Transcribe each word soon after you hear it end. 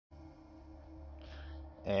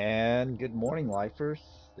And good morning, lifers.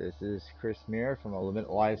 This is Chris Muir from Unlimited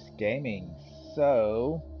Lives Gaming.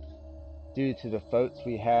 So, due to the votes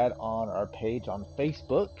we had on our page on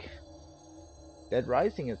Facebook, Dead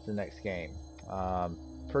Rising is the next game.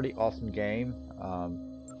 Pretty awesome game,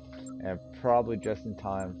 and probably just in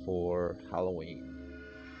time for Halloween.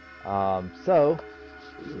 So,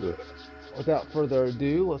 without further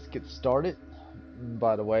ado, let's get started.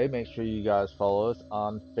 By the way, make sure you guys follow us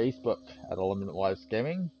on Facebook at Unlimited Lives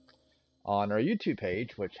Gaming, on our YouTube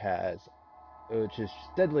page, which is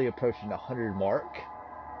steadily approaching the 100 mark,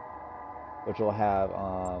 which will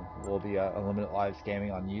be Unlimited Lives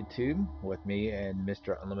Gaming on YouTube with me and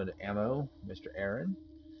Mr. Unlimited Ammo, Mr. Aaron.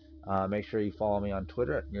 Make sure you follow me on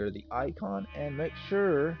Twitter at Near the Icon, and make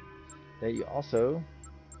sure that you also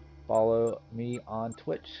follow me on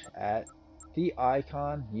Twitch at The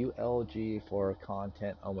Icon ULG for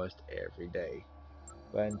content almost every day.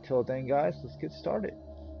 But until then, guys, let's get started.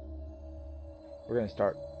 We're going to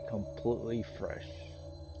start completely fresh.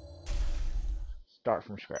 Start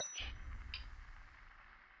from scratch.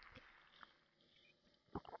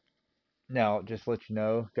 Now, just to let you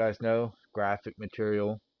know, guys know, graphic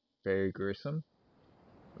material, very gruesome.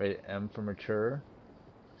 Rated M for mature.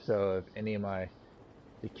 So if any of the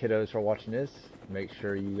kiddos are watching this, make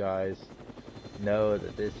sure you guys know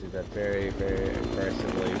that this is a very, very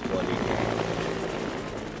aggressively bloody game.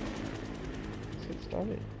 Let's get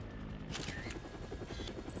started.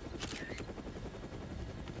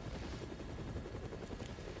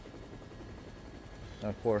 Now,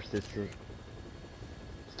 of course, this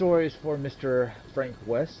story is for Mr. Frank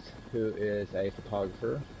West, who is a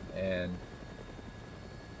photographer, and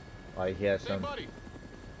he has some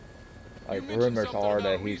rumors are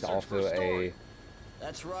that he's also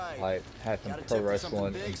That's right. has some pro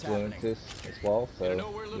wrestling influences as well. So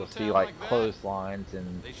you'll see clotheslines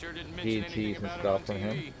and DDTs and stuff from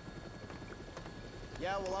him.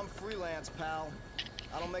 Yeah, well, I'm freelance, pal.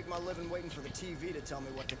 I don't make my living waiting for the TV to tell me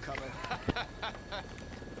what to cover.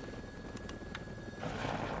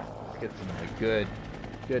 Let's get some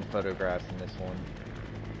good photographs in this one.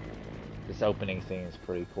 This opening scene is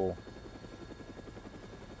pretty cool.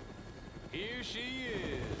 Here she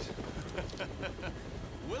is.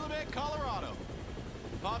 Willamette, Colorado.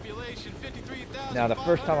 Population 53,000. Now, the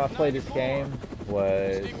first time I played this game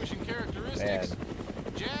was, man,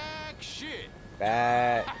 jack shit.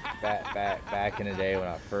 back in the day when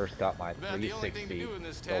I first got my 360,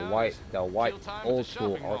 the white old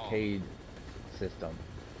school arcade system.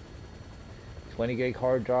 20 gig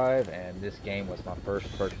hard drive, and this game was my first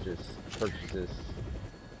purchases.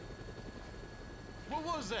 What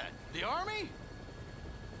was that? The army?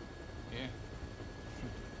 Yeah.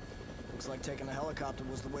 Looks like taking a helicopter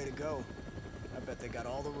was the way to go. I bet they got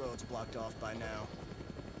all the roads blocked off by now.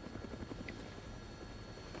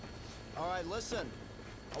 All right, listen.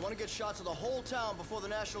 I want to get shots of the whole town before the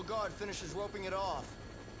National Guard finishes roping it off.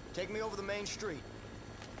 Take me over the main street.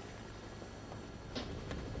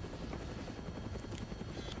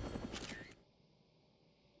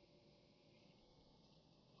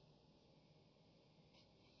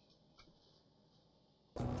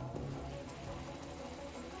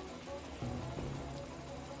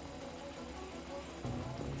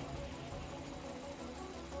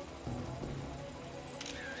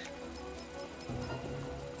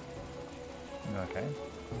 Okay.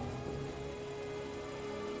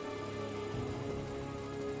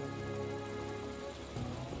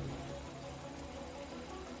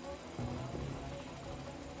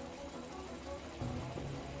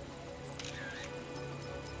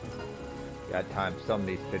 Got to time some of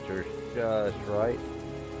these pictures just right.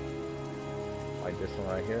 Like this one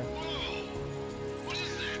right here. What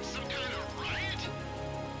is that? Some kind of riot?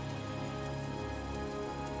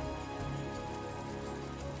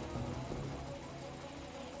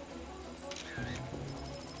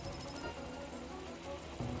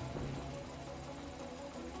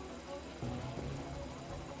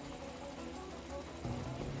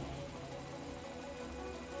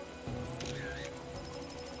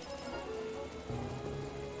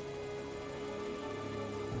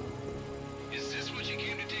 Is this what you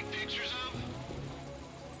came to take pictures of?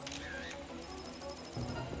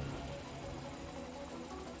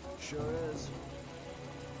 Sure is.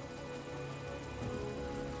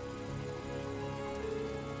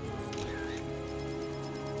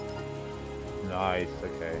 Nice,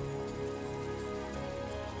 okay.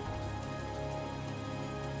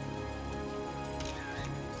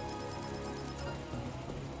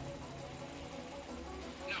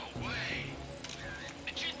 No way!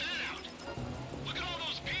 And check that out! Look at all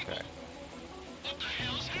those people! Okay. What the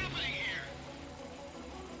hell's happening here?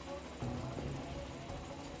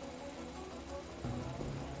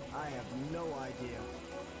 no idea.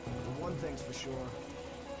 But one thing's for sure.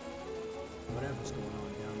 Whatever's going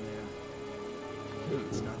on down there,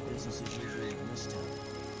 it's not business as usual in this town.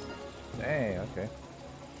 Dang, okay.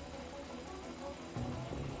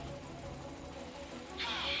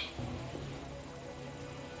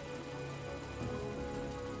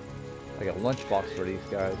 Like a lunchbox for these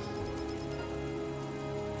guys.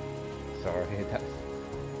 Sorry, that's...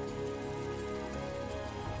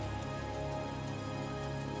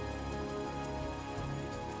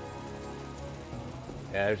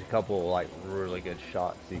 Yeah, there's a couple like really good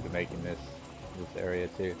shots you can make in this area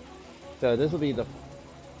too. So this will be the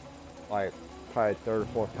like probably third or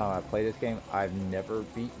fourth time I play this game. I've never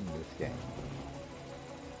beaten this game,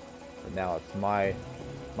 but now it's my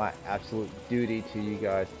absolute duty to you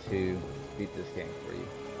guys to beat this game for you.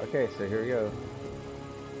 Okay, so here we go.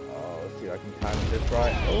 Let's see if I can time this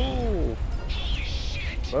right. Oh! Holy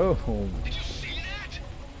shit! Boom! Did you see that?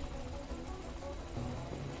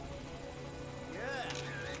 Yeah.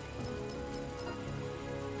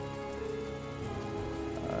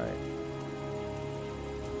 Alright.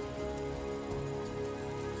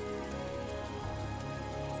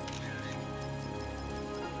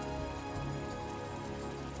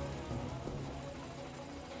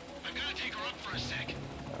 I've got to take her up for a sec.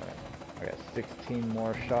 Alright. I got 16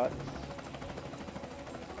 more shots.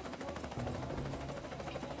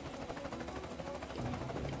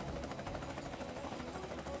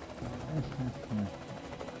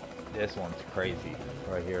 This one's crazy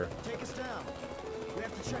right here. Take us down. We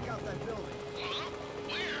have to check out that building. Huh?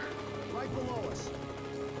 Where? Right below us.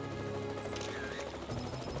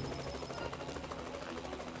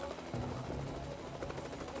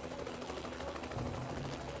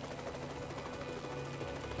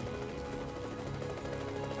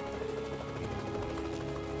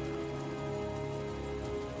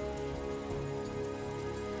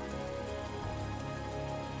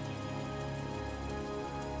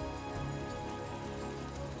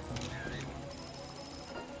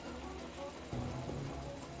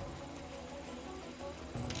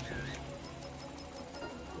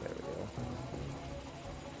 There we go.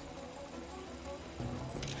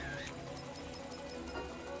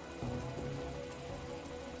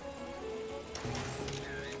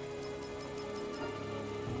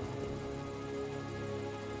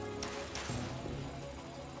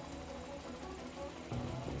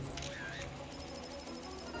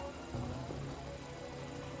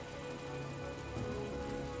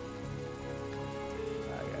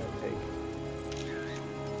 I gotta take.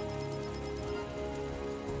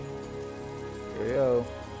 Here we go.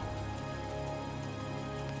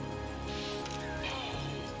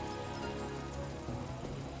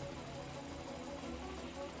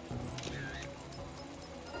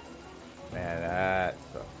 Man, that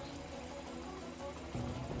sucks.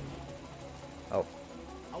 Oh,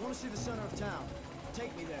 I want to see the center of town.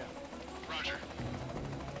 Take me there. Roger.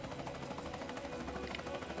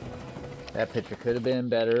 that picture could have been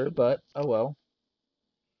better, but oh well.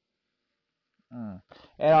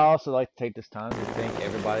 And I also like to take this time to thank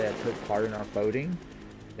everybody that took part in our voting.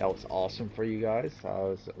 That was awesome for you guys. I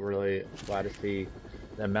was really glad to see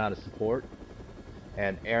the amount of support.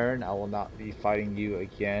 And Aaron, I will not be fighting you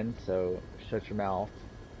again, so shut your mouth.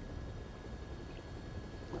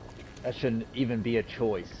 That shouldn't even be a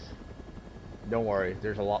choice. Don't worry,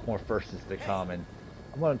 there's a lot more firsts to come, and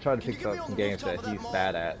I'm going to try to pick up some games that he's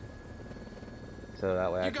bad at. So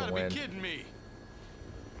that way I can win. You gotta be kidding me.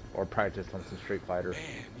 Or practice on some Street Fighter.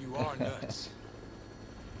 Man, you are nuts.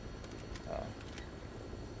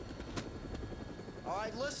 All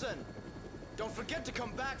right, listen. Don't forget to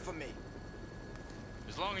come back for me.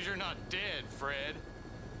 As long as you're not dead, Fred.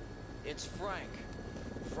 It's Frank.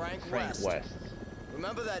 Frank Frank West. West.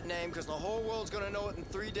 Remember that name, because the whole world's gonna know it in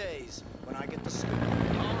 3 days when I get the scoop. All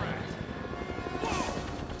right. Whoa!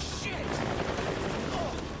 Shit!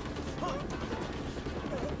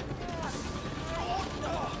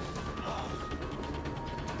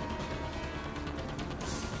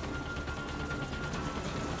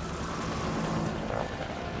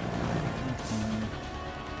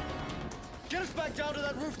 Get us back down to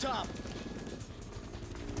that rooftop!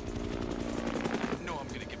 No, I'm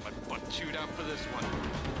gonna get my butt chewed out for this one.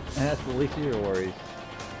 And that's the least of your worries.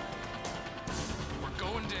 We're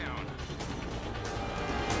going down.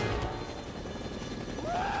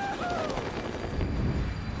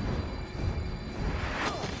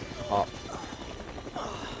 Oh.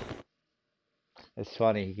 It's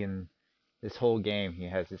funny, he can, this whole game, he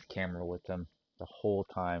has his camera with him the whole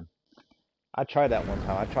time. I tried that one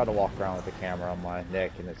time. I tried to walk around with the camera on my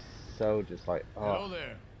neck, and it's so just like, Hello oh,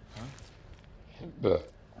 there.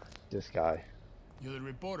 this guy. You're the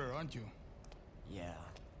reporter, aren't you? Yeah.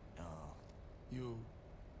 You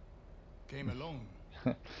came alone.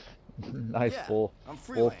 Nice Yeah, I'm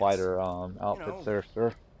freelance. bullfighter outfit know, there,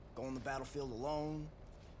 sir. Go on the battlefield alone,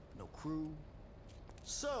 no crew.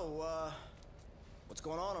 So, what's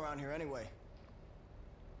going on around here anyway?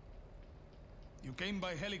 You came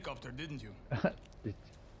by helicopter, didn't you?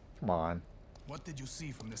 Come on. What did you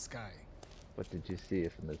see from the sky? What did you see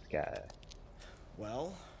from the sky?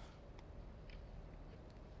 Well,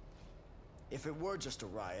 if it were just a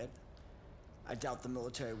riot, I doubt the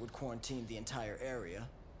military would quarantine the entire area.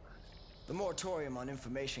 The moratorium on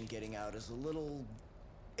information getting out is a little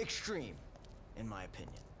extreme, in my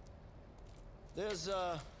opinion. There's,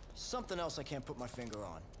 something else I can't put my finger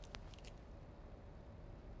on.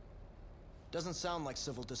 Doesn't sound like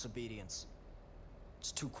civil disobedience.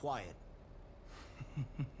 It's too quiet.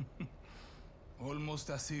 Almost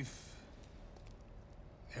as if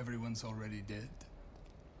everyone's already dead.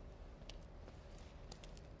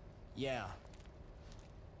 Yeah.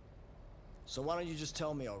 So why don't you just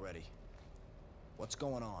tell me already? What's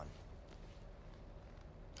going on?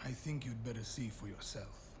 I think you'd better see for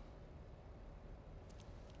yourself.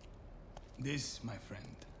 This, my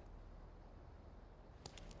friend,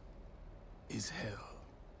 is hell.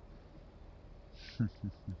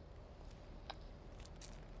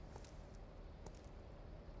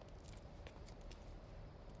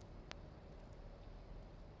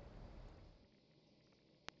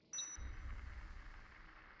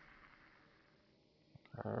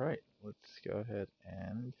 Alright, let's go ahead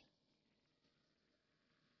and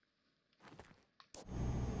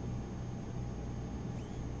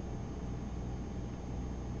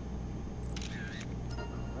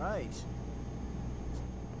Right.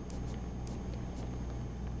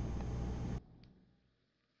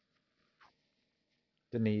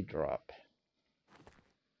 the knee drop.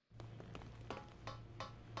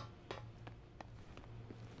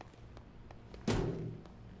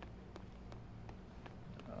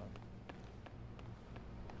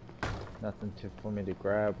 Nothing for me to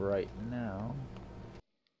grab right now.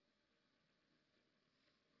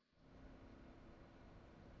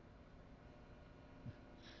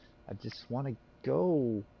 I just want to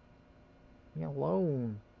go. Leave me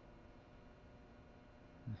alone.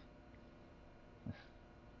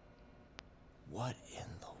 What in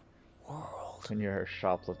the world? When you're a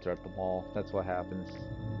shoplifter at the mall, that's what happens.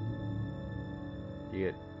 You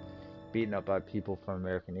get beaten up by people from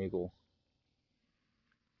American Eagle.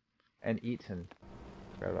 And eaten.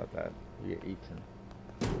 Forgot about that. You get eaten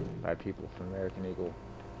by people from American Eagle.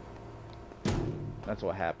 That's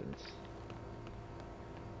what happens.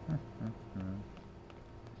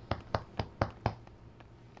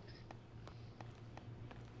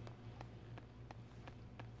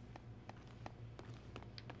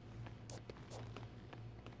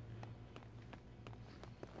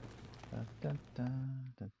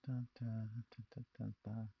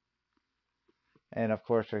 And of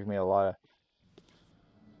course there's gonna be a lot of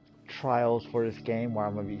trials for this game where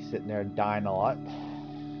I'm gonna be sitting there dying a lot.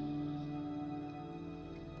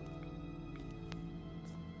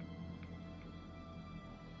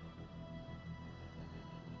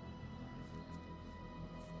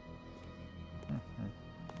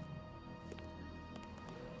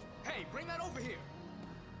 Hey, bring that over here!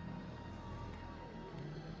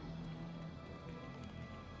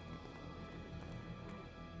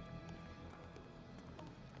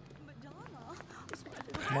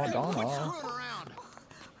 Madonna. Screwing around.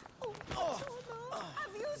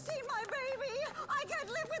 Have you seen my baby? I can't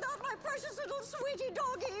live without my precious little sweetie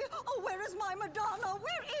doggy. Oh, where is my Madonna?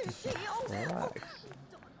 Where is she? Oh, Relax.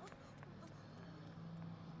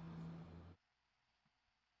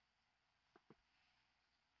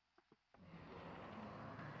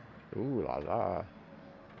 Ooh la la.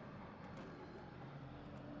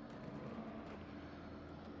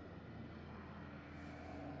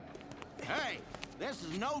 Hey, this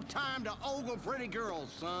is no time to ogle pretty girls,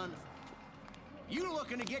 son. You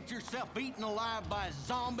looking to get yourself eaten alive by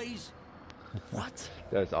zombies? What?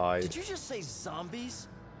 Those eyes. Did you just say zombies?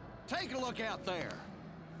 Take a look out there.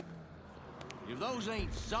 If those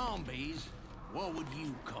ain't zombies, what would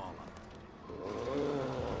you call them?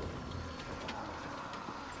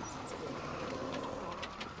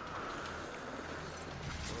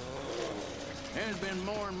 There's been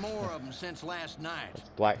more and more of them since last night. It's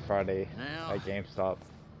Black Friday Now- at GameStop.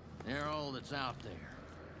 They're all that's out there.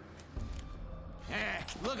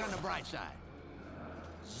 Look on the bright side.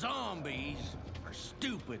 Zombies are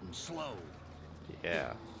stupid and slow.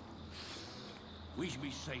 Yeah. We should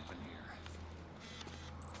be safe in here.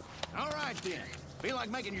 All right, then. Feel like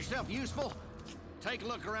making yourself useful? Take a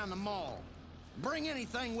look around the mall. Bring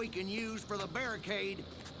anything we can use for the barricade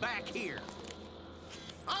back here.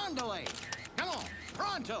 Andale! Come on,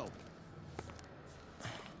 pronto!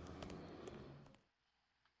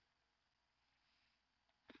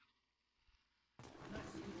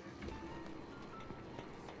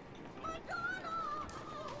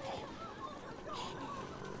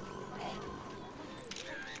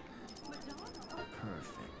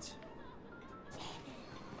 Perfect.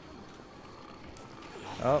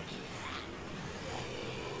 Oh.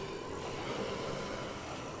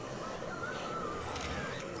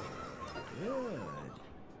 Good.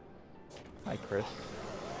 Hi, Chris.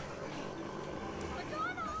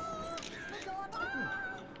 Madonna! Madonna!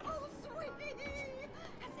 Oh, sweetie!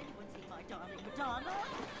 Has anyone seen my darling Madonna?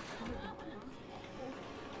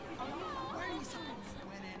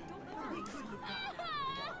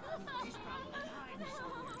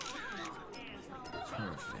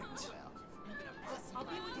 Perfect. I'll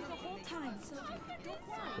be with you the whole time, so don't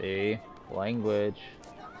worry. See? Language.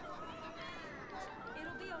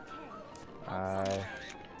 It'll be okay.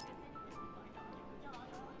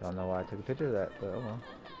 I don't know why I took a picture of that, but oh well.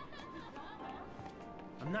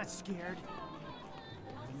 I'm not scared.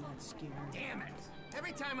 I'm not scared. Damn it!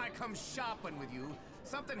 Every time I come shopping with you,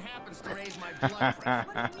 something happens to raise my blood pressure.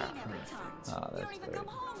 What do you mean every time? Oh, You that's don't even great. come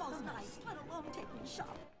home most nights, let alone take me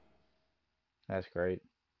shopping. That's great.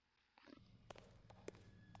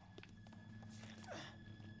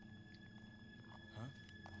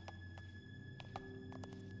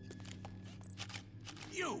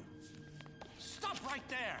 You! Stop right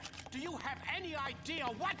there! Do you have any idea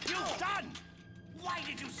what you've done? Why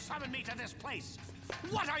did you summon me to this place?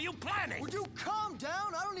 What are you planning? Would you calm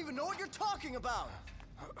down? I don't even know what you're talking about.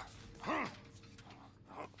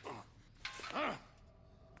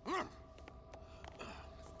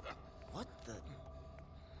 What the?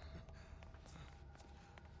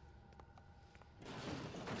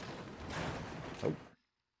 Oh.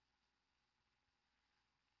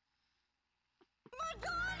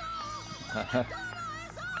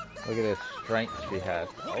 Look at this strength she has.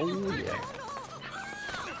 Oh yeah.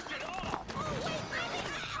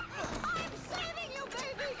 I'm saving you,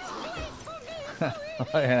 baby! Wait for me,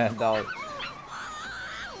 Look at that dog.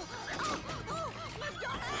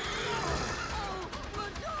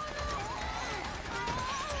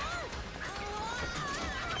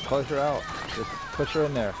 Close her out. Just push her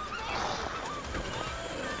in there.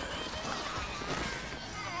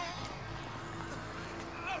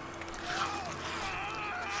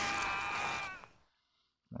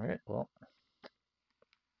 Alright, well.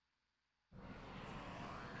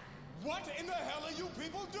 What in the hell are you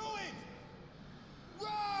people doing?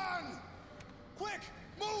 Run! Quick,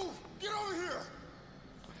 move! Get over here!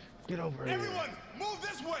 Get over here. Everyone, move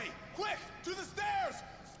this way! Quick, to the stairs!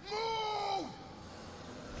 Move!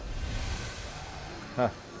 Huh.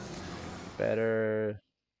 Better.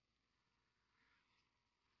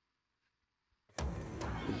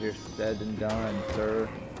 Easier said than done, sir.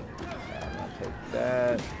 I'm gonna take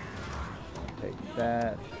that. Take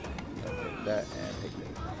that. Take that and take this.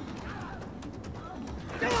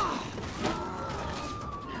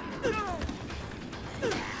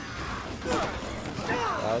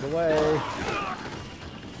 Out of the way.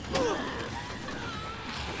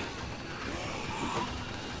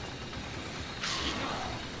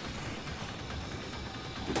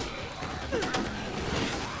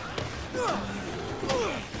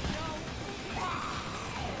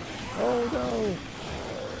 Oh no!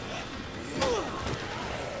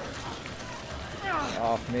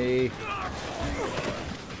 Off me.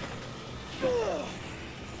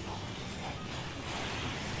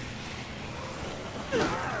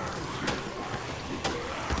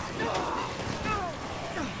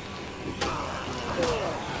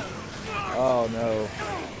 Oh no.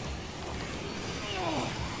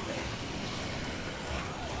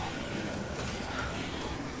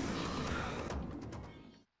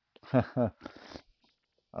 I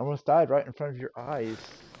almost died right in front of your eyes.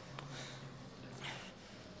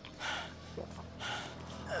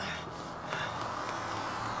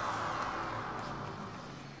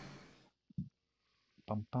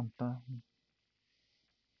 Bum, bum, bum.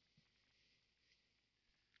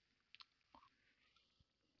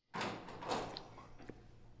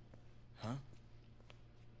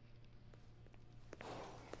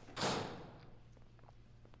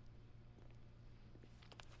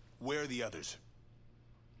 Where are the others?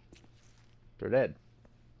 They're dead.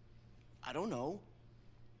 I don't know.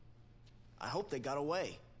 I hope they got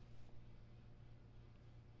away.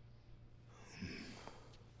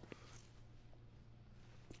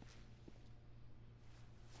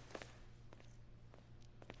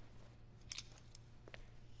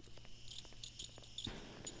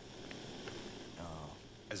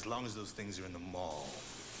 as long as those things are in the mall,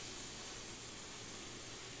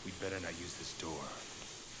 we'd better not use this door.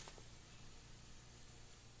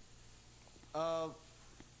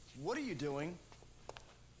 What are you doing?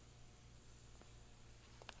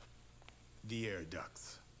 The air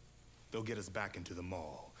ducts. They'll get us back into the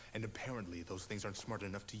mall, and apparently those things aren't smart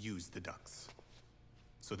enough to use the ducts.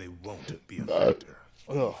 So they won't be a factor.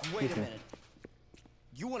 Ugh, Wait a minute.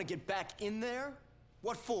 You want to get back in there?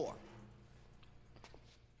 What for?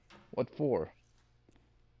 What for?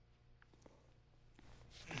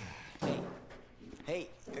 Hey.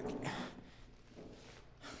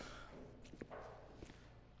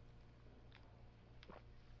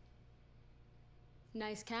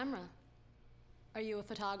 Nice camera. Are you a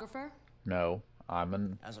photographer? No,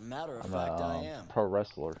 I'm As a matter of I'm fact, a I am. pro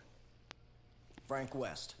wrestler. Frank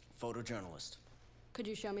West, photojournalist. Could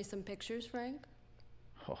you show me some pictures, Frank?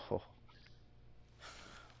 Oh,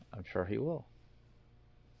 I'm sure he will.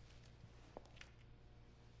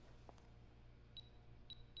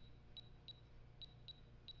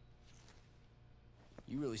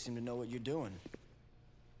 You really seem to know what you're doing.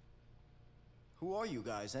 Who are you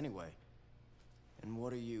guys, anyway? And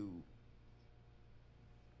what are you...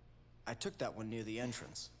 I took that one near the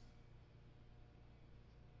entrance.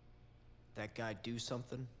 That guy do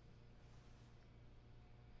something?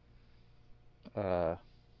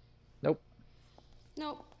 Nope.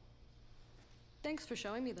 Nope. Thanks for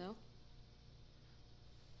showing me, though.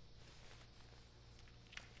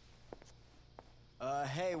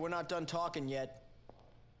 Hey, we're not done talking yet.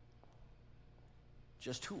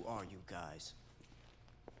 Just who are you guys?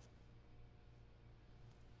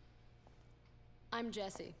 I'm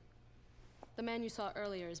Jesse. The man you saw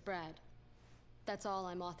earlier is Brad. That's all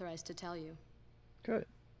I'm authorized to tell you. Good.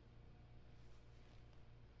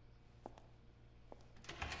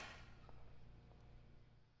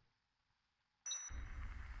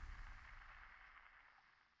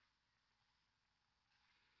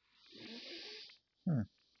 Let's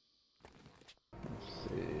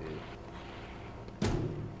see.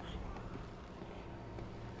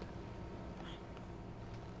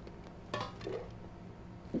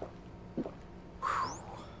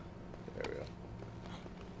 There we go.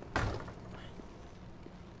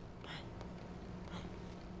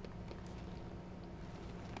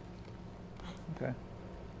 Okay.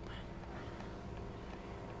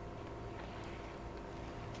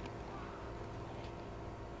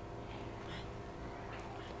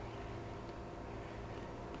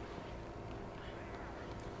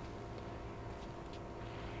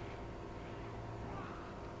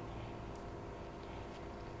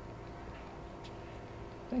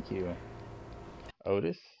 Thank you,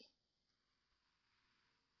 Otis.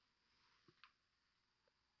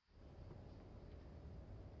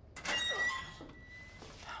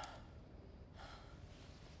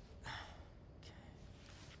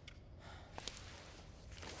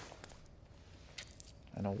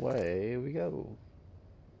 And away we go.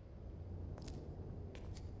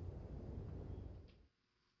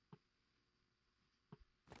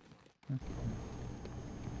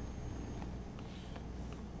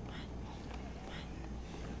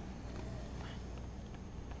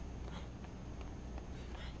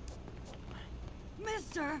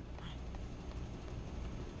 Mister!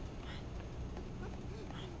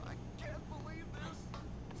 I can't believe this.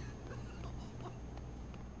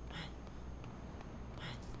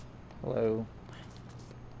 Hello.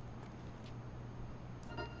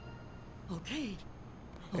 Okay.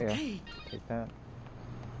 Yeah, Okay. take that.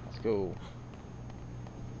 Let's go.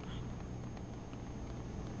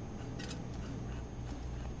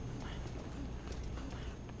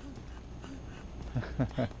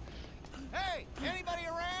 Hey, anybody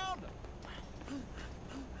around?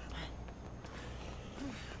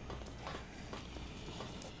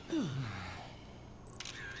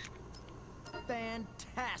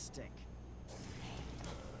 Fantastic.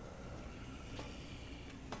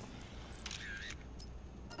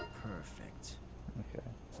 Perfect. Okay.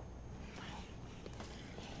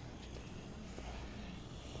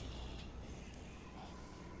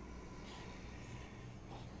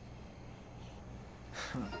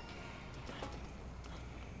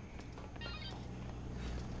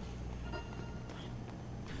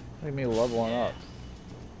 Look at me leveling up.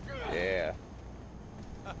 Yeah.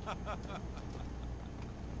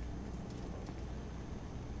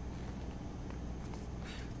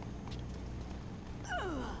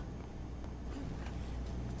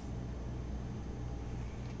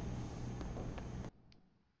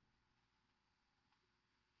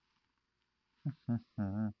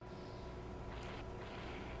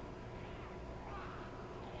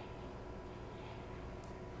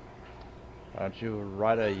 Why don't you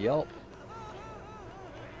write a Yelp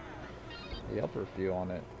review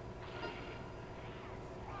on it?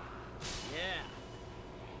 Yeah.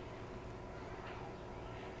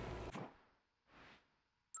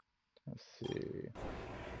 Let's see.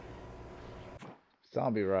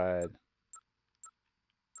 Zombie ride.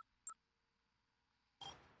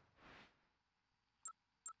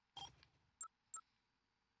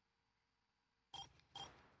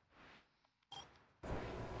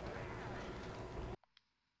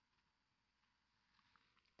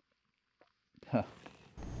 Huh.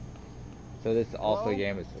 So this also Hello?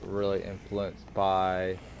 game is really influenced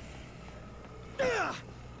by a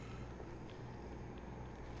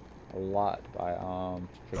lot by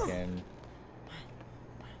freaking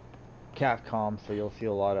Capcom, so you'll see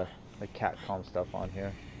a lot of the Capcom stuff on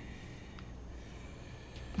here.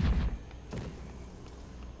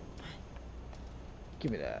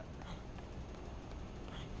 Give me that.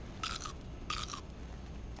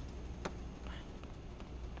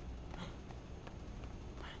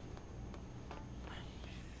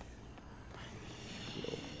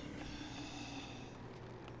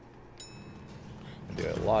 Do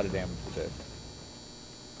a lot of damage with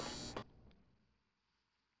this.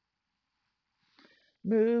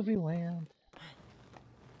 Movie land.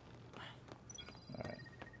 Alright.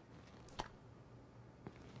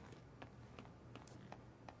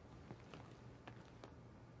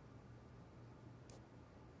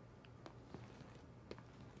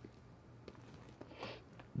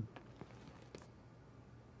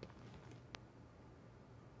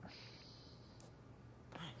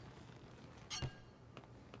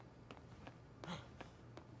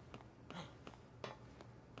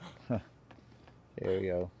 There we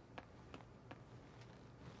go.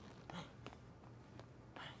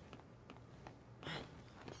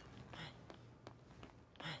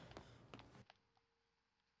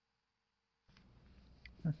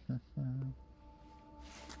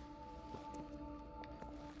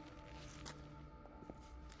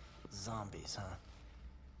 Zombies, huh?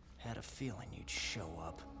 Had a feeling you'd show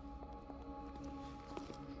up.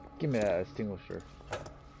 Give me that extinguisher.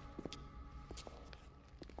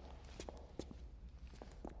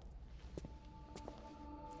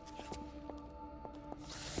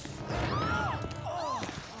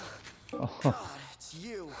 God, it's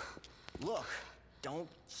you. Look, don't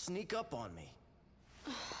sneak up on me.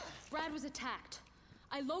 Brad was attacked.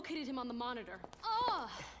 I located him on the monitor. Ugh!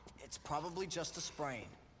 It's probably just a sprain.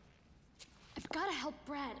 I've gotta help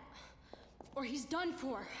Brad, or he's done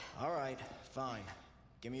for. All right, fine.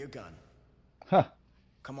 Give me your gun. Huh.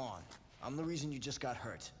 Come on. I'm the reason you just got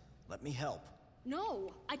hurt. Let me help.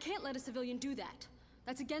 No, I can't let a civilian do that.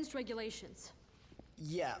 That's against regulations.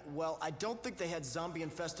 Yeah, well, I don't think they had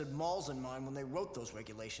zombie-infested malls in mind when they wrote those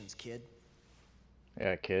regulations, kid.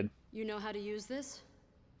 Yeah, kid. You know how to use this?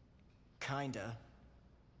 Kinda.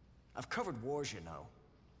 I've covered wars, you know.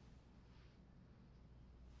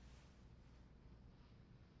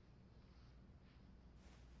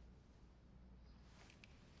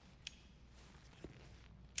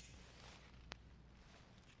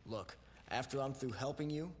 Look, after I'm through helping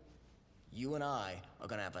you, you and I are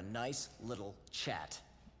gonna have a nice little chat.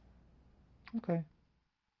 Okay.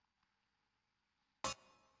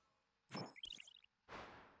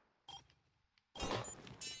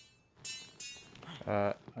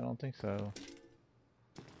 I don't think so.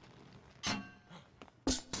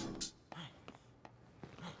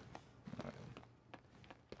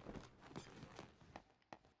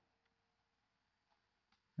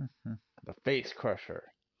 The face crusher.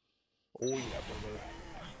 Oh yeah, brother.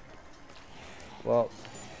 Well,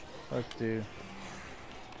 let's do.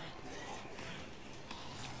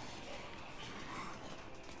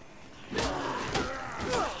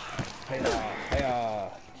 Hiya,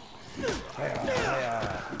 hiya, hiya, hiya,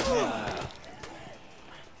 hiya.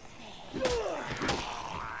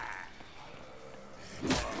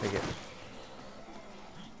 Take it.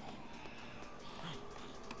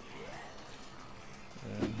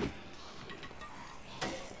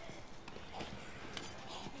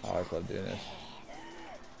 I always love doing this.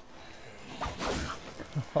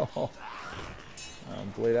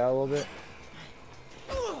 Bleed out a little bit.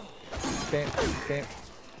 Bam, bam,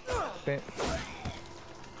 bam.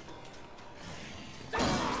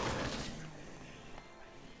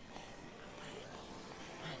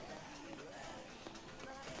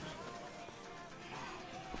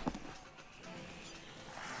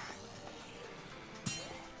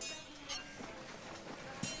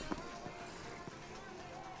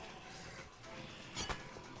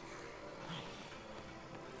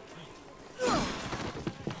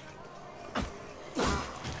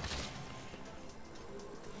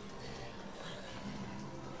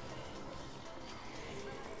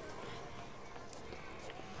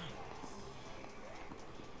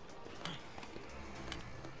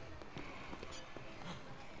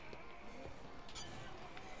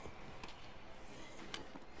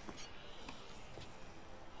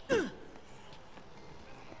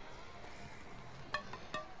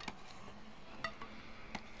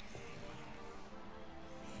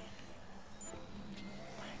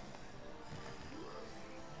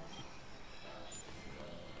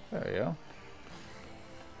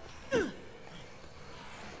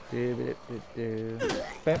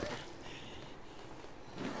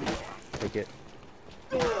 take it.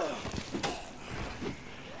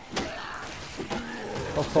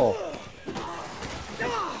 Oh.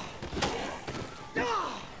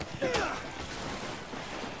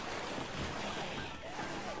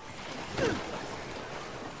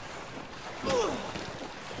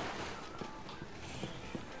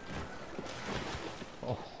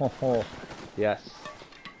 Oh, yes.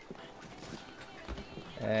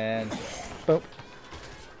 And boom.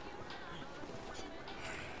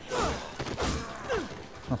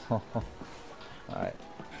 Alright.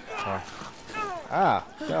 Ah,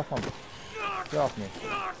 get off on me. Get off me.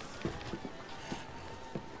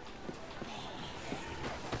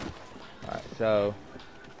 Alright, so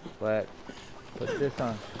let's put this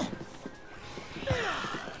on.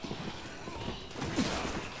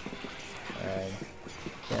 And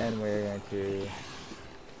then we're going to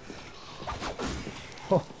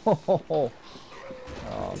oh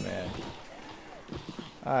man.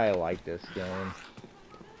 I like this game.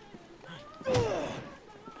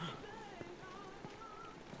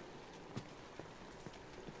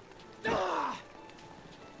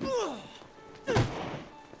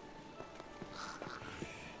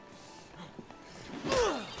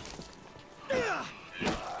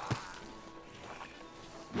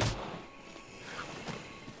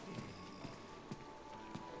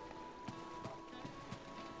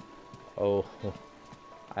 Oh,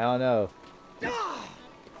 I don't know.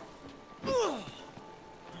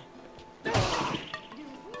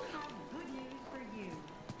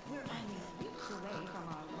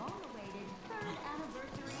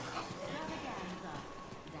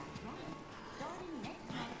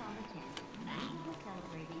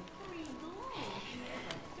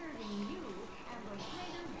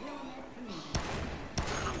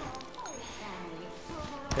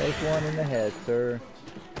 Take one in the head, sir.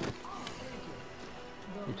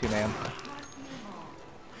 You too, ma'am.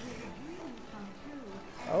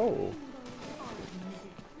 Oh.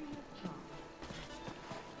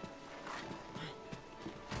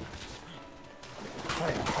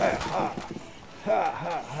 Ha,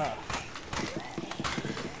 ha, ha.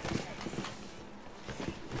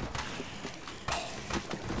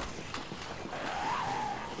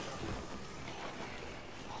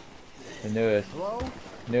 The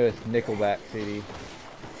newest Nickelback CD.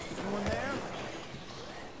 Anyone there?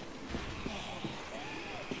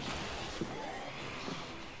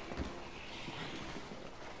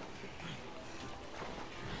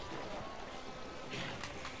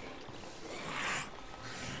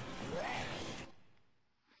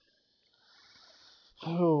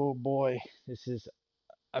 Oh boy, this is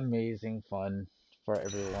amazing fun for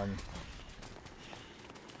everyone.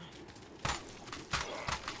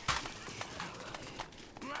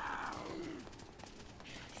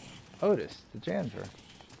 Otis, the janitor.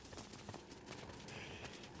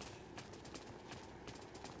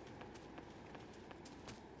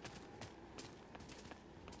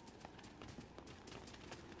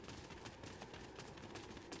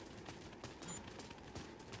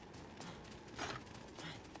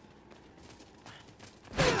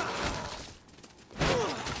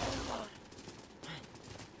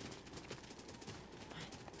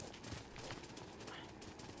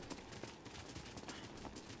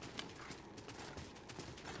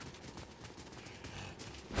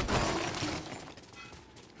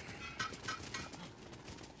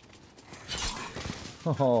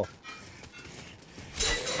 Oh.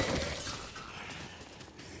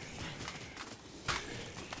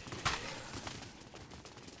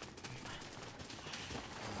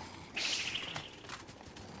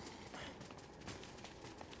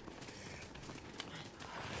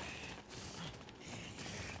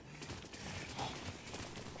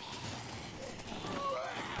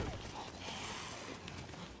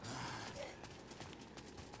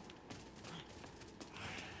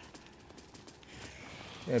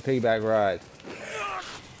 Yeah, piggyback ride.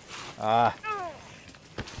 Ah.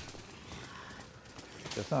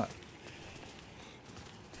 Guess not.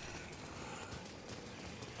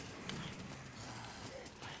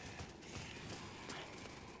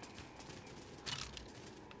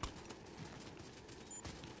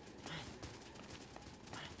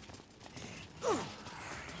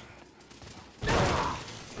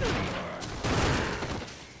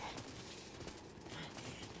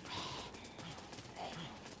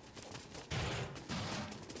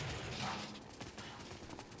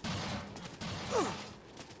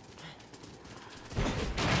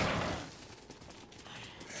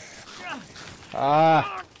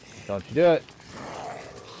 Ah, don't you do it.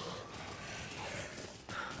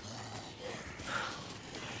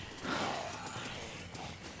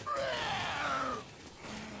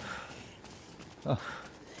 Oh.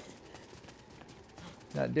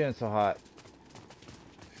 Not doing so hot.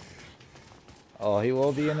 Oh, he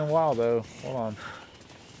will be in a while though. Hold on.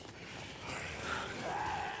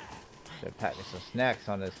 Should pack me some snacks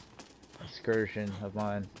on this excursion of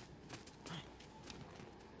mine.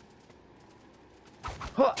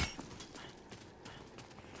 Huh!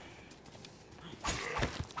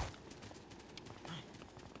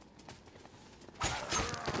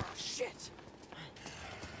 Shit!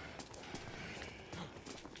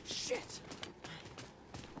 Shit!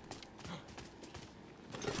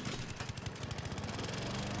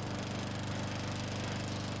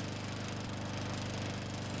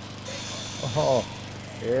 Oh,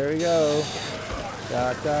 here we go.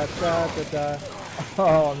 Da da da da da.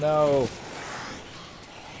 Oh no.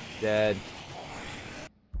 Dead.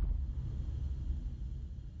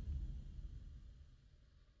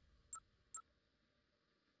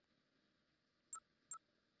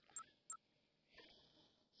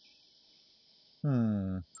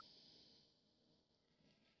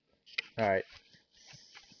 Alright.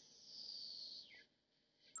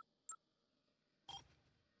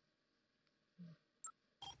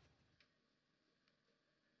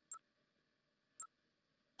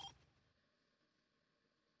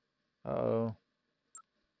 Uh-oh.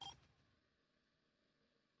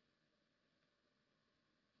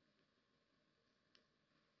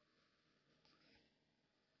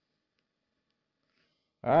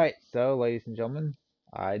 Alright, so ladies and gentlemen,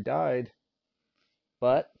 I died.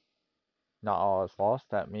 But not all is lost.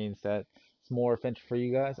 That means that it's more adventure for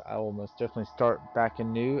you guys. I will most definitely start back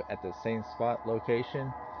anew at the same spot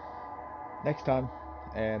location next time.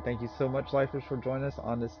 And thank you so much, Lifers, for joining us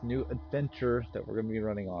on this new adventure that we're going to be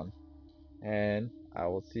running on. And I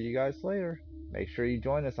will see you guys later. Make sure you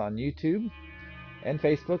join us on YouTube and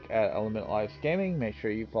Facebook at Elemental Lives Gaming. Make sure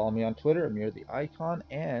you follow me on Twitter, Amir the Icon,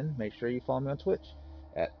 and make sure you follow me on Twitch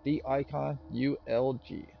at the Icon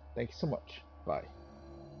ULG. Thank you so much. Bye.